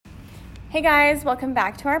Hey guys, welcome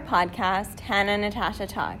back to our podcast, Hannah and Natasha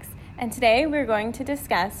Talks. And today we're going to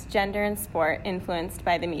discuss gender in sport influenced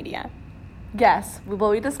by the media. Yes, we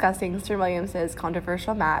will be discussing Serena Williams'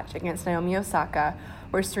 controversial match against Naomi Osaka,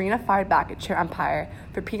 where Serena fired back at chair umpire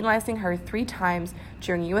for penalizing her 3 times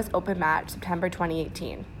during U.S. Open match September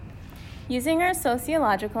 2018. Using our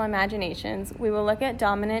sociological imaginations, we will look at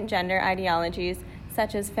dominant gender ideologies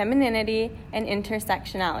such as femininity and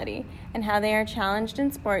intersectionality, and how they are challenged in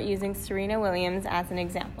sport using Serena Williams as an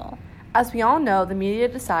example. As we all know, the media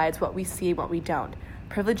decides what we see and what we don't,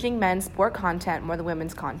 privileging men's sport content more than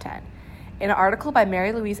women's content. In an article by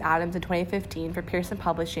Mary Louise Adams in 2015 for Pearson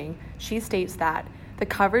Publishing, she states that the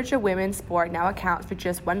coverage of women's sport now accounts for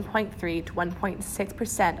just 1.3 to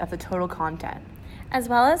 1.6% of the total content. As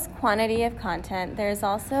well as quantity of content, there is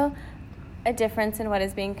also a difference in what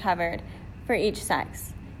is being covered for each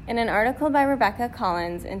sex. In an article by Rebecca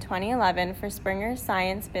Collins in 2011 for Springer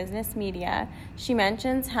Science Business Media, she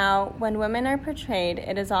mentions how when women are portrayed,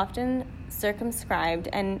 it is often circumscribed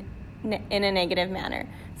and in a negative manner,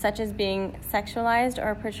 such as being sexualized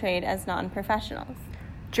or portrayed as non-professionals.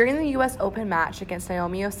 During the U.S. Open match against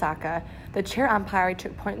Naomi Osaka, the chair umpire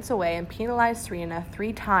took points away and penalized Serena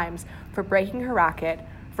 3 times for breaking her racket,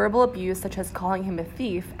 verbal abuse such as calling him a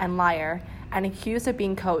thief and liar, and accused of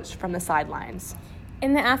being coached from the sidelines.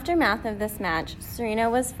 In the aftermath of this match, Serena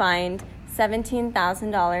was fined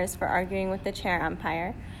 $17,000 for arguing with the chair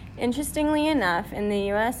umpire. Interestingly enough, in the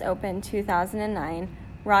U.S. Open 2009,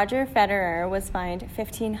 Roger Federer was fined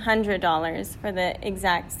 $1,500 for the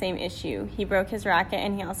exact same issue. He broke his racket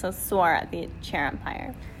and he also swore at the chair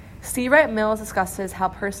umpire. C. Wright Mills discusses how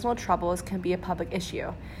personal troubles can be a public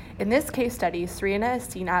issue. In this case study, Serena is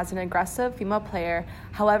seen as an aggressive female player.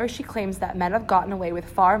 However, she claims that men have gotten away with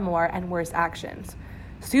far more and worse actions.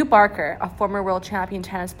 Sue Barker, a former world champion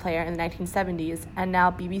tennis player in the 1970s and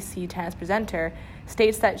now BBC tennis presenter,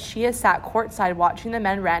 states that she has sat courtside watching the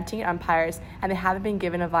men ranting at umpires and they haven't been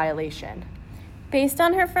given a violation. Based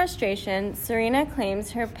on her frustration, Serena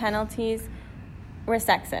claims her penalties were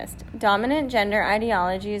sexist. Dominant gender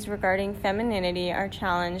ideologies regarding femininity are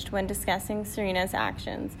challenged when discussing Serena's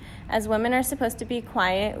actions. As women are supposed to be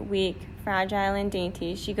quiet, weak, fragile, and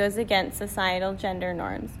dainty, she goes against societal gender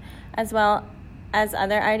norms, as well as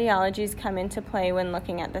other ideologies come into play when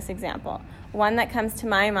looking at this example. One that comes to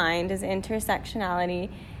my mind is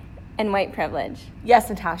intersectionality and white privilege. Yes,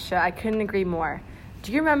 Natasha, I couldn't agree more.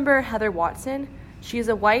 Do you remember Heather Watson? She is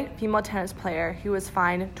a white female tennis player who was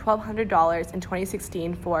fined $1,200 in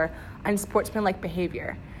 2016 for unsportsmanlike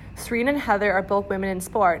behavior. Serena and Heather are both women in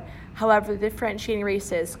sport. However, the differentiating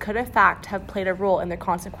races could in fact have played a role in their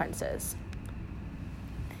consequences.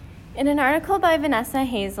 In an article by Vanessa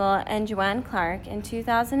Hazel and Joanne Clark in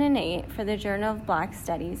 2008 for the Journal of Black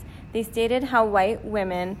Studies, they stated how white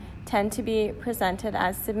women tend to be presented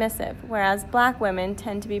as submissive, whereas black women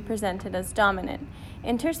tend to be presented as dominant.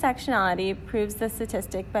 Intersectionality proves the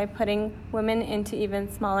statistic by putting women into even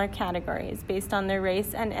smaller categories based on their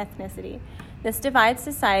race and ethnicity. This divides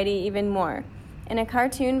society even more. In a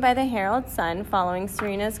cartoon by the Herald Sun following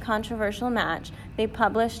Serena's controversial match, they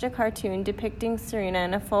published a cartoon depicting Serena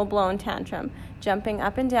in a full-blown tantrum, jumping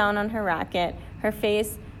up and down on her racket, her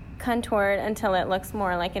face contoured until it looks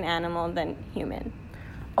more like an animal than human.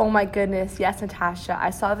 Oh my goodness, yes, Natasha. I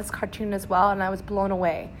saw this cartoon as well and I was blown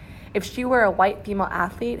away. If she were a white female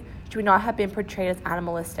athlete, she would not have been portrayed as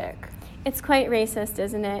animalistic. It's quite racist,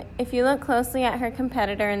 isn't it? If you look closely at her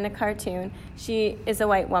competitor in the cartoon, she is a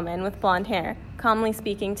white woman with blonde hair, calmly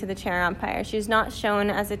speaking to the chair umpire. She's not shown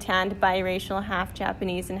as a tanned biracial, half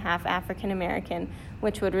Japanese and half African American,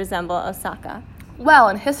 which would resemble Osaka. Well,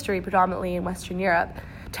 in history, predominantly in Western Europe,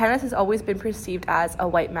 tennis has always been perceived as a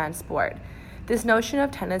white man's sport. This notion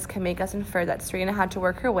of tennis can make us infer that Serena had to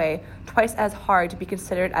work her way twice as hard to be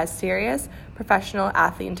considered as serious, professional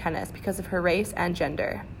athlete in tennis because of her race and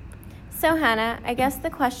gender. So, Hannah, I guess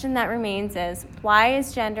the question that remains is, why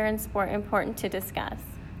is gender in sport important to discuss?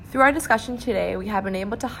 Through our discussion today, we have been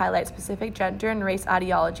able to highlight specific gender and race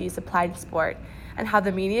ideologies applied to sport and how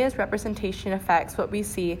the media's representation affects what we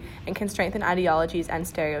see and can strengthen ideologies and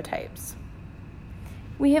stereotypes.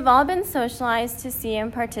 We have all been socialized to see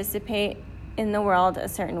and participate in the world a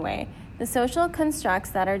certain way. The social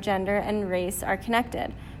constructs that are gender and race are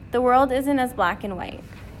connected. The world isn't as black and white.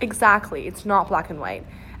 Exactly, it's not black and white.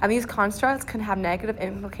 And these constructs can have negative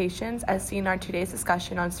implications as seen in our today's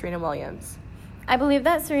discussion on Serena Williams. I believe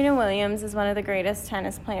that Serena Williams is one of the greatest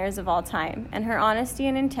tennis players of all time, and her honesty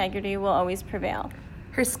and integrity will always prevail.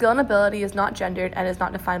 Her skill and ability is not gendered and is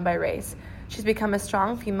not defined by race. She's become a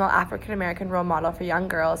strong female African American role model for young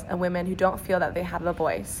girls and women who don't feel that they have a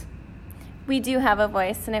voice. we do have a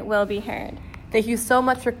voice and it will be heard. Thank you so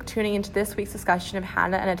much for tuning into this week's discussion of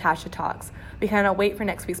Hannah and Natasha Talks. We cannot wait for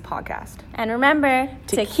next week's podcast. And remember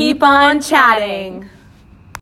to keep on chatting.